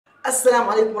السلام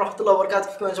عليكم ورحمة الله وبركاته.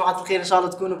 كيفكم يا جماعة الخير؟ إن شاء الله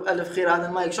تكونوا بألف خير. هذا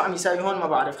المايك شو عم يساوي هون ما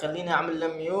بعرف، خليني أعمل له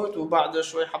ميوت وبعده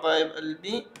شوي حبايب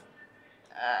قلبي.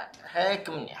 هيك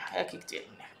منيح، هيك كتير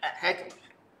منيح، هيك منيح.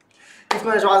 كيفكم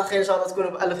يا جماعة الخير؟ إن شاء الله تكونوا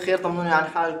بألف خير. طمنوني عن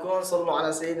حالكم، صلوا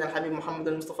على سيدنا الحبيب محمد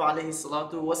المصطفى عليه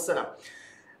الصلاة والسلام.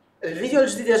 الفيديو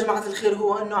الجديد يا جماعة الخير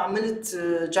هو إنه عملت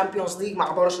جامبيونز ليج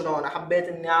مع برشلونة. حبيت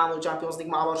إني أعمل جامبيونز ليج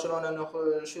مع برشلونة، إنه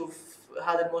نشوف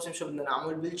هذا الموسم شو بدنا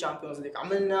نعمل بالجامبيونز ليج.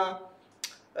 عملنا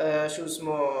شو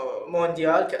اسمه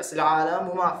مونديال كأس العالم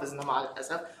وما فزنا مع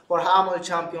الأسف، وراح أعمل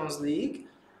تشامبيونز ليج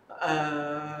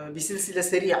بسلسلة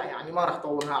سريعة، يعني ما راح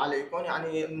أطولها عليكم.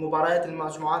 يعني مباريات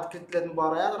المجموعات كل 3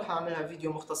 مباريات راح أعملها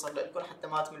فيديو مختصر لكم حتى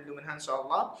ما تملوا منها إن شاء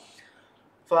الله.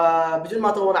 فبدون ما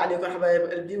أطول عليكم حبايب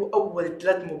قلبي، وأول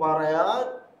 3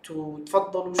 مباريات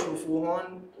وتفضلوا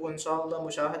شوفوهن وإن شاء الله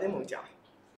مشاهدة ممتعة.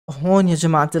 هون يا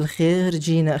جماعة الخير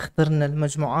جينا اخترنا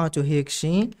المجموعات وهيك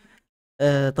شي.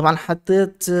 طبعا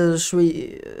حطيت شوي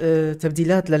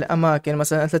تبديلات للأماكن.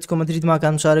 مثلا أتلتيكو مدريد ما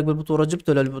كان مشارك بالبطولة،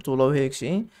 جبته للبطولة وهيك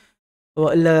شي،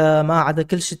 وإلا ما عدا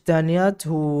كل شي التانيات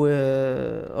هو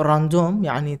راندوم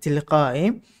يعني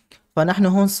تلقائي. فنحن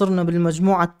هون صرنا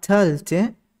بالمجموعة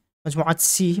الثالثة، مجموعة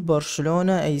سي: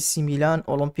 برشلونة، اي سي ميلان،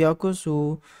 اولمبياكوس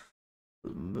و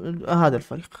هذا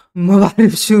الفريق ما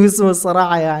بعرف شو اسمه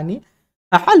الصراحة. يعني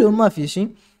حلو ما في شي.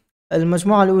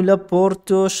 المجموعة الأولى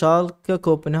بورتو، شالكة،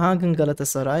 كوبنهاغن،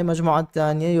 غالاتاساراي. المجموعة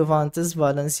الثانية يوفنتوس،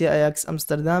 فالنسيا، أياكس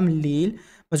أمستردام، ليل.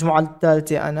 المجموعة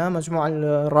الثالثة أنا. المجموعة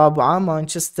الرابعة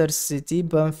مانشستر سيتي،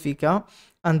 بنفيكا،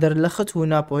 أندرلخت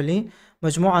ونابولي.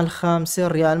 المجموعة الخامسة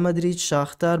ريال مدريد،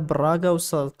 شاختار، براغا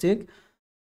وسلتيك.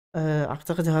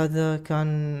 أعتقد هذا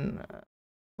كان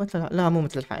مثل، لا مو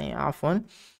مثل الحقيقة، عفوا.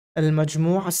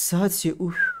 المجموعة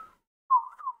السادسة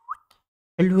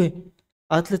حلوة: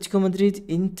 اتلتيكو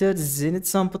مدريد، انتر، زينت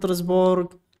سان بطرسبورغ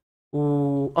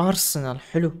وارسنال.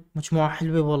 حلو، مجموعة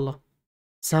حلوة والله،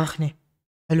 ساخنة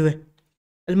حلوة.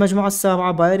 المجموعة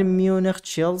السابعة بايرن ميونخ،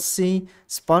 تشيلسي،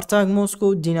 سبارتاك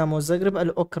موسكو، دينامو زغرب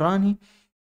الأوكراني.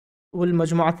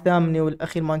 والمجموعة الثامنة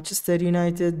والأخير مانشستر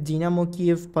يونايتد، دينامو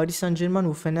كييف، باريس سان جيرمان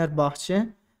وفنرباخشة.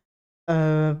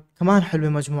 كمان حلوة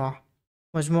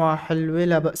مجموعة حلوة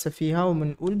لا بأس فيها،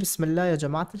 ومنقول بسم الله يا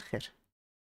جماعة الخير.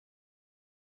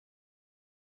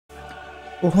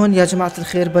 وهون يا جماعة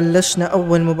الخير بلشنا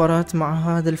أول مباراة مع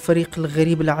هذا الفريق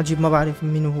الغريب العجيب، ما بعرف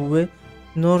مين هو.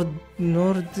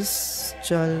 نوردس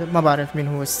ما بعرف مين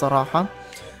هو الصراحة.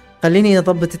 خليني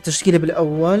أضبط التشكيلة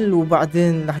بالأول،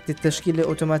 وبعدين لحتى التشكيلة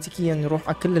أوتوماتيكيا نروح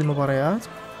على كل المباريات،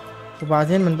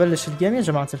 وبعدين بنبلش الجيم يا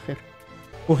جماعة الخير.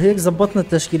 وهيك زبطنا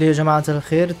التشكيلة يا جماعة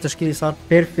الخير. التشكيلة صار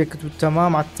بيرفكت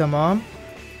وتمام على التمام.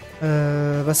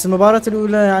 بس المباراة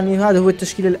الأولى يعني هذا هو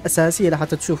التشكيلة الأساسية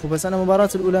لحتى تشوفوا. بس أنا المباراة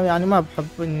الأولى يعني ما بحب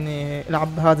إني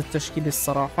ألعب بهذا التشكيلة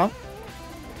الصراحة.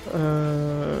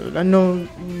 لأنه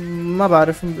ما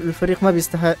بعرف الفريق ما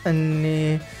بيستحق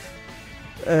إني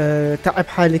تعب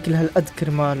حالي كل هالقد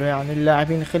كرماله. يعني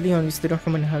اللاعبين خليهم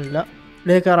يستريحوا من هلا.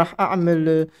 لهيك راح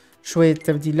أعمل شوية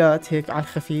تبديلات هيك على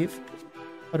الخفيف،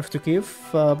 عرفتوا كيف؟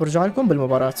 فبرجع لكم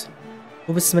بالمباراة.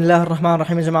 وبسم الله الرحمن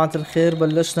الرحيم يا جماعة الخير.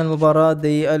 بلشنا المباراة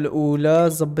الدقيقة الأولى.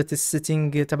 زبط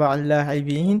السيتنج تبع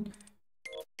اللاعبين.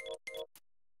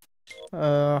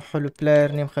 حلو،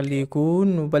 بلاير نيم خليه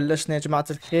يكون. وبلشنا يا جماعة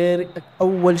الخير.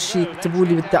 أول شي اكتبوا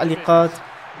لي بالتعليقات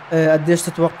قديش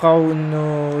تتوقعوا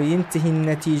إنه ينتهي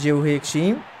النتيجة وهيك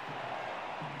شي.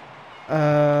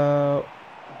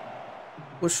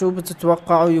 وشو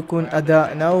بتتوقعوا يكون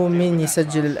أدائنا ومين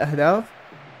يسجل الأهداف.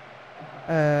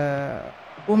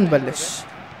 وبنبلش.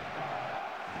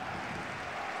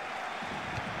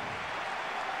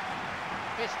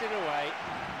 Fisted away,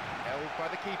 held by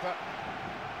the keeper.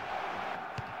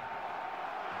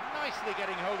 Nicely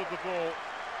getting hold of the ball.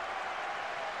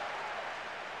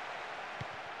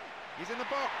 He's in the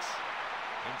box.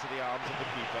 Into the arms of the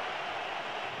keeper.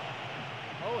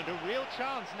 Oh, and a real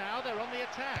chance now. They're on the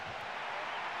attack.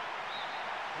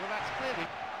 Well, that's clearly...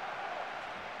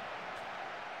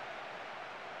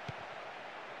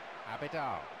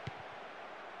 Abidal.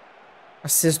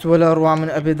 اسيست ولا اروع من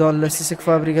ابيضال لسيسك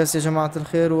فابريغاس يا جماعة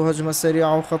الخير. وهجمة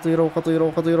سريعة وخطيرة وخطيرة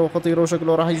وخطيرة وخطيرة،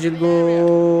 وشكله راح يجي الجول.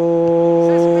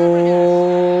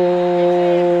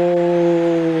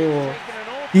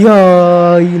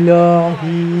 يا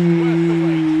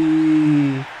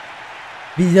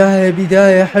إلهي،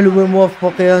 بداية حلوة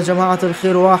موفقة يا جماعة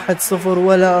الخير. 1-0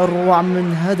 ولا اروع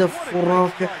من هدف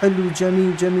خرافي حلو،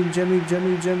 جميل جميل جميل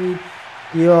جميل جميل.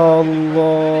 يا الله،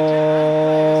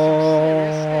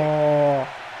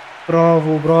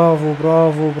 برافو برافو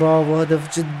برافو برافو.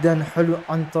 هدف جدا حلو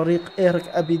عن طريق إيريك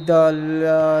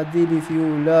أبيدال، ديلي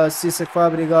فيو، لا سيسك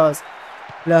فابريغاس.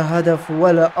 لا هدف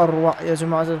ولا اروع يا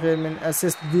جماعة الخير من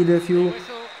اسيست ديليفيو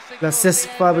لسيسك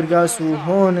فابريغاس.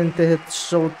 وهون انتهت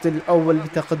الشوط الاول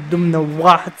بتقدمنا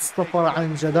 1-0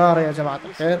 عن جدارة يا جماعة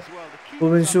الخير.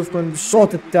 وبنشوفكم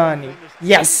بالشوط الثاني.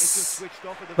 يس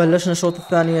بلشنا الشوط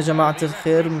الثاني يا جماعة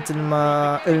الخير. مثل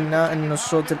ما قلنا انه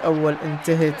الشوط الاول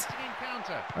انتهت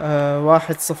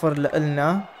 1-0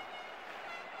 لإلنا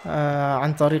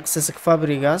عن طريق سيسك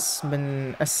فابريغاس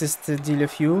من اسيست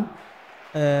ديليفيو.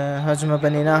 هجمة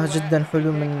بنيناها جدا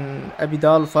حلو من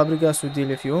ابيدال وفابريغاس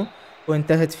وديليفيو،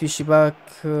 وانتهت في شباك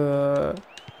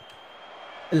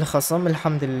الخصم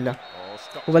الحمد لله.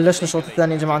 وبلشنا الشوط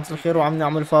الثاني يا جماعة الخير وعم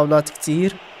نعمل فاولات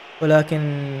كتير، ولكن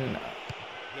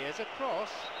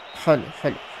حلو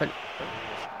حلو حلو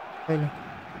حلو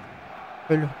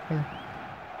حلو حلو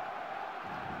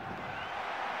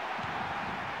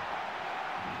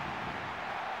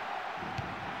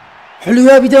حلو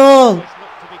يا بدال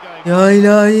يا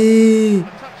إلهي.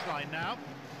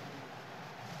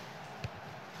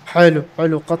 حلو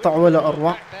حلو قطع ولا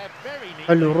أروع.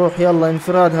 حلو روح يلا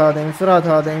انفراد هذا انفراد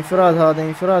هذا انفراد هذا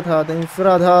انفراد هذا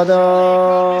انفراد هذا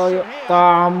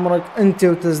يقطع عمرك انت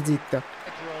وتسديدتك.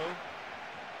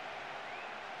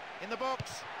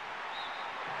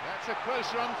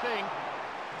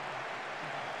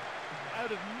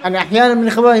 يعني احيانا من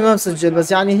اخواني ما مسجل،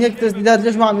 بس يعني هيك تسديدات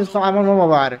ليش ما عم يطلع ما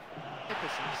بعرف.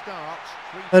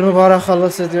 المباراة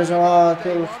خلصت يا جماعة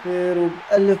الخير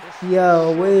وبألف يا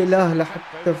ويله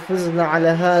لحتى فزنا على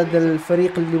هذا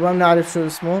الفريق اللي ما بنعرف شو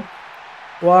اسمه.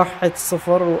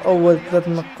 1-0 وأول 3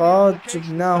 نقاط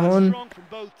جبناهن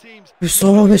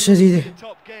بصعوبة شديدة.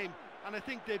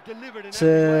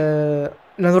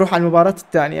 نروح على المباراة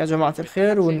الثانية يا جماعة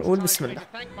الخير ونقول بسم الله.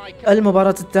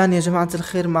 المباراة الثانية يا جماعة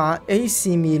الخير مع اي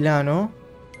سي ميلانو.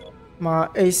 مع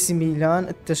اي سي ميلان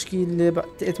التشكيل اللي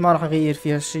بعتقد ما راح اغير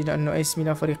فيها شيء، لانه اي سي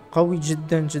ميلان فريق قوي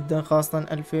جدا جدا، خاصة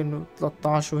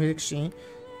 2013 وهيك شيء.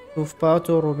 شوف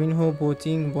باتو روبينهو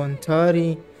بوتينغ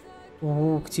بونتاري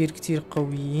وهو كتير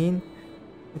قويين.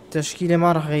 التشكيلة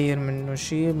ما راح اغير منه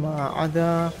شيء ما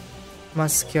عدا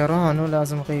ماسكيرانو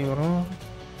لازم اغيره،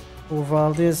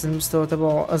 وفالديز المستوى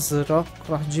تبعه ازرق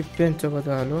راح تجيب بينتو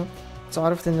بداله. بس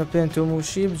عرفت انه بينتو مو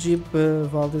شي بجيب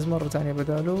فالديز مرة تانية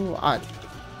بداله عادي.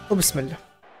 وبسم الله.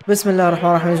 بسم الله الرحمن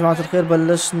الرحيم يا جماعة الخير.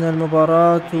 بلشنا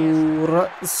المباراة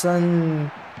ورأسا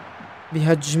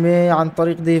بهجمة عن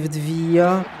طريق ديفيد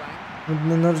فيا.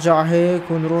 بدنا نرجع هيك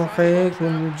ونروح هيك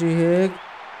ونجي هيك.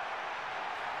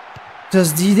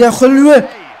 تسديدة حلوة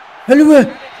حلوة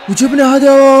وجبنا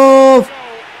هدف.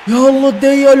 يا الله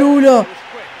الدقيقة الأولى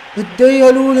الدقيقة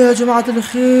الأولى يا جماعة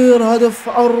الخير. هدف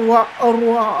أروع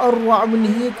أروع أروع من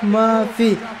هيك ما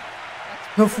في.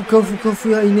 كفو كفو كفو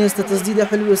يا إينيستا. تسديدة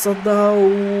حلوة صدها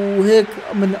وهيك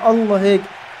من الله هيك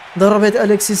ضربت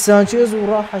أليكسيس سانشيز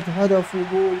وراحت هدف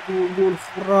وجول جول جول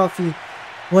خرافي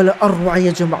ولا أروع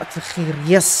يا جماعة الخير.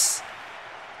 يس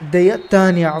الدقيقة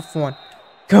الثانية عفوا.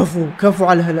 كفو كفو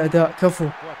على هالأداء كفو.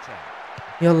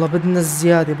 يلا بدنا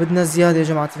الزيادة بدنا الزيادة يا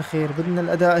جماعة الخير. بدنا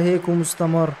الأداء هيك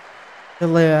ومستمر.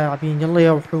 يلا يا لاعبين يلا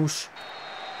يا وحوش.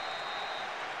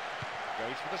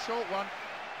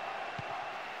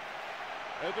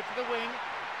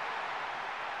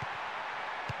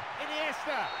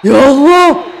 يا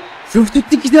الله شفتوا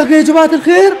التيكي تاكا يا جماعة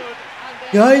الخير.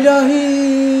 يا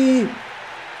إلهي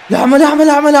اعمل اعمل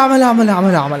اعمل اعمل اعمل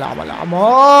اعمل اعمل اعمل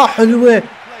اعمل حلوة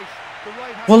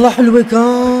والله حلوة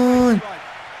كان.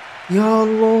 يا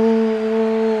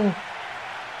الله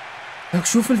لك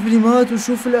شوف الفليمات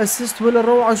وشوف الاسيست ولا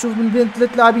الروعة. شوف من بين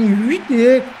 3 لاعبين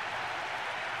هيك.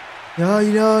 يا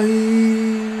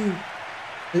إلهي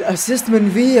الاسيست من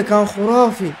فيا كان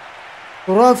خرافي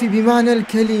خرافي بمعنى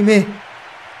الكلمة.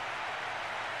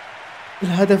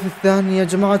 الهدف الثاني يا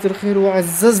جماعة الخير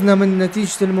وعززنا من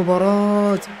نتيجة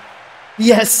المباراة.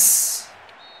 يس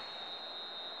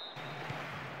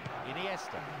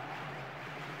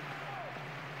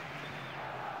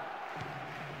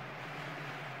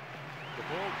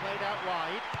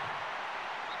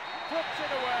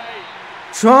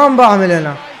شو عم بعمل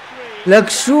انا؟ لك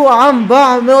شو عم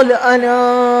بعمل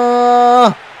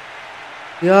انا؟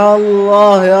 يا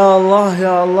الله يا الله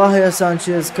يا الله يا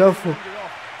سانشيز كفو.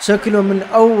 شكله من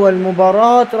اول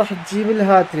مباراة راح تجيب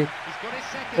الهاتريك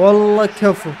والله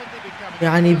كفو.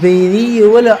 يعني بينية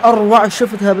ولا اروع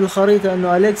شفتها بالخريطة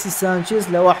انه اليكسيس سانشيز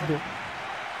لوحده.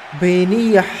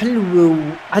 بينية حلوة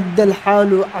وعدل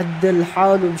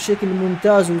حاله بشكل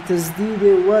ممتاز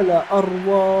وتسديدة ولا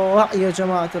اروع يا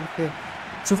جماعة الخير.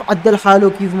 شوف عدل حاله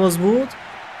كيف مزبوط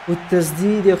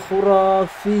والتسديدة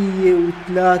خرافية.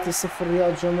 و3-0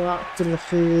 يا جماعة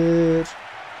الخير.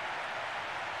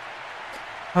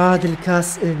 هذا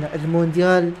الكاس إلنا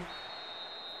المونديال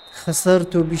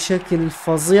خسرته بشكل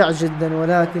فظيع جدا،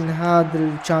 ولكن هذا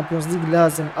الشامبيونز ليج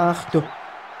لازم اخذه.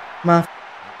 ما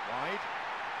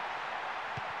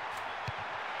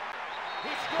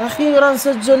اخيرا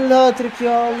سجل هاتريك،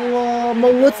 يا الله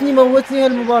موتني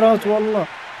هالمباراة والله.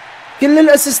 كل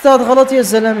الاسيستات غلط يا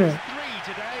زلمه.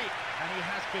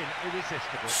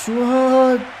 شو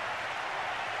هاد؟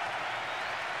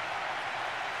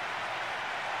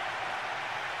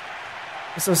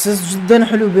 بس اسيست جدا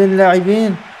حلو بين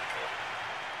اللاعبين.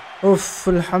 اوف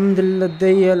الحمد لله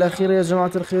الدقيقة الأخيرة يا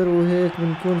جماعة الخير، وهيك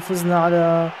بنكون فزنا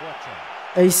على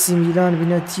اي سي ميلان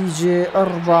بنتيجة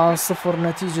 4-0.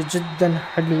 نتيجة جدا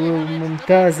حلوة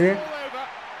وممتازة،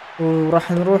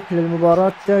 وراح نروح للمباراة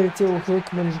الثالثة، وهيك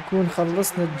بنكون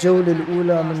خلصنا الجولة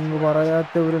الأولى من مباريات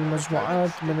دوري المجموعات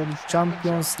من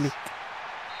الشامبيونز ليج.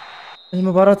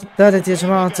 المباراة الثالثة يا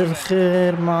جماعة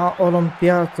الخير مع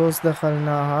أولمبياكوس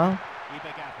دخلناها،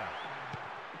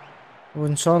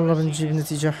 وإن شاء الله بنجيب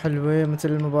نتيجة حلوة مثل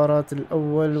المباراة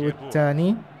الأول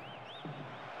والثاني.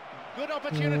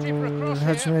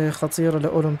 والهجمة خطيرة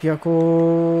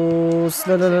لأولمبياكوس.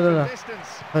 لا لا لا لا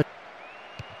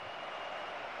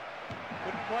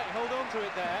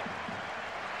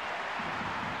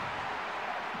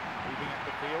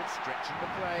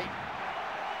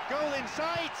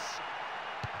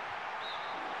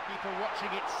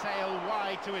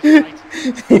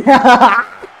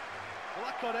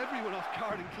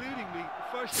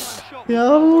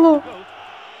يا الله.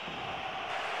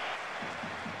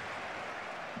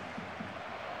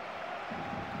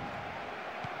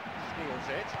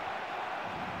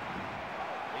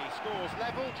 Scores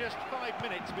level just 5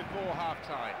 minutes before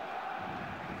half-time.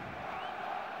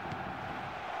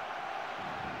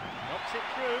 Knocks it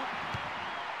through.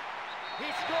 He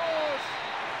scores.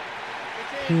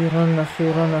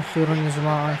 أخيرا يا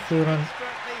جماعة، أخيرا.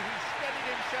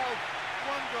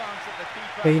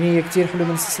 بينية كتير حلو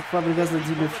من استقبال الغاز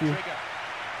لديلو فيه.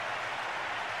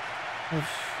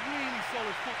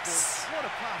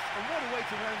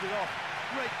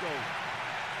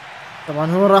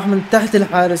 طبعا هو راح من تحت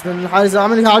الحارس، لأن الحارس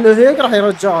عمل عليه هيك راح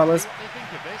يرجعها، بس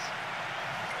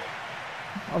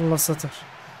الله ستر.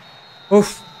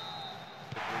 اوف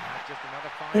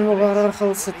المباراة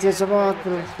خلصت يا جماعة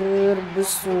الخير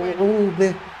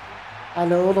بصعوبة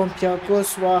على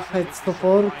أولمبياكوس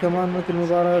 1-0، كمان مثل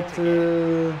مباراة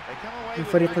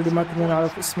الفريق اللي ما كنا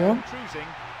نعرف اسمه.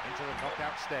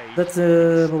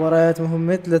 3 مباريات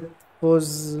مهمة، 3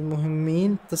 فوز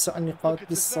مهمين، 9 نقاط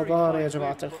بالصدارة يا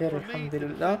جماعة الخير، الحمد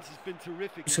لله.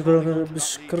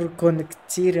 بشكركم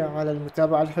كتير على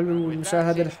المتابعة الحلوة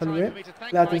والمشاهدة الحلوة.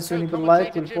 لا تنسوني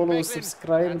باللايك والفولو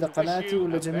والسبسكرايب لقناتي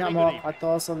ولجميع مواقع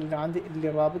التواصل اللي عندي، اللي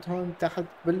رابطهم تحت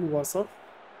بالوصف.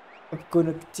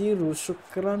 بحبكم كتير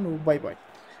وشكرا وباي باي.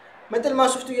 مثل ما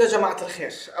شفتوا يا جماعة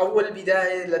الخير، أول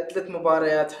بداية ل3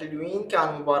 مباريات حلوين،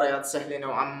 كانوا مباريات سهلة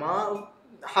نوعا ما،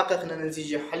 حققنا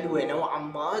نتيجة حلوة نوعا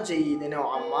ما، جيدة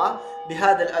نوعا ما.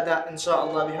 بهذا الأداء إن شاء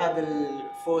الله، بهذا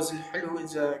الفوز الحلو،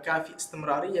 إذا كان في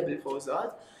استمرارية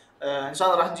بالفوزات إن شاء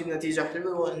الله راح نجيب نتيجة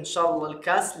حلوة، وإن شاء الله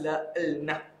الكاس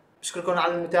لنا. بشكركم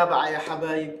على المتابعة يا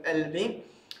حبايب قلبي،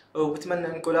 وبتمنى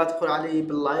انكم لا تبخلوا علي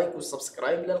باللايك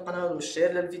والسبسكرايب للقناة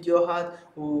والشير للفيديوهات،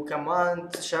 وكمان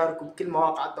تشاركوا بكل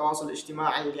مواقع التواصل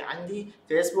الاجتماعي اللي عندي،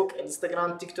 فيسبوك،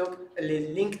 انستغرام، تيك توك، اللي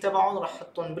اللينك تبعهم راح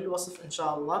احطهم بالوصف ان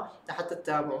شاء الله لحتى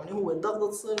تتابعوني. هو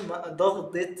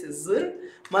ضغطة الزر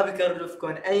ما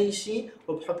بكلفكم اي شيء،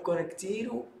 وبحبكم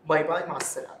كتير، وباي باي مع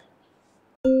السلامة.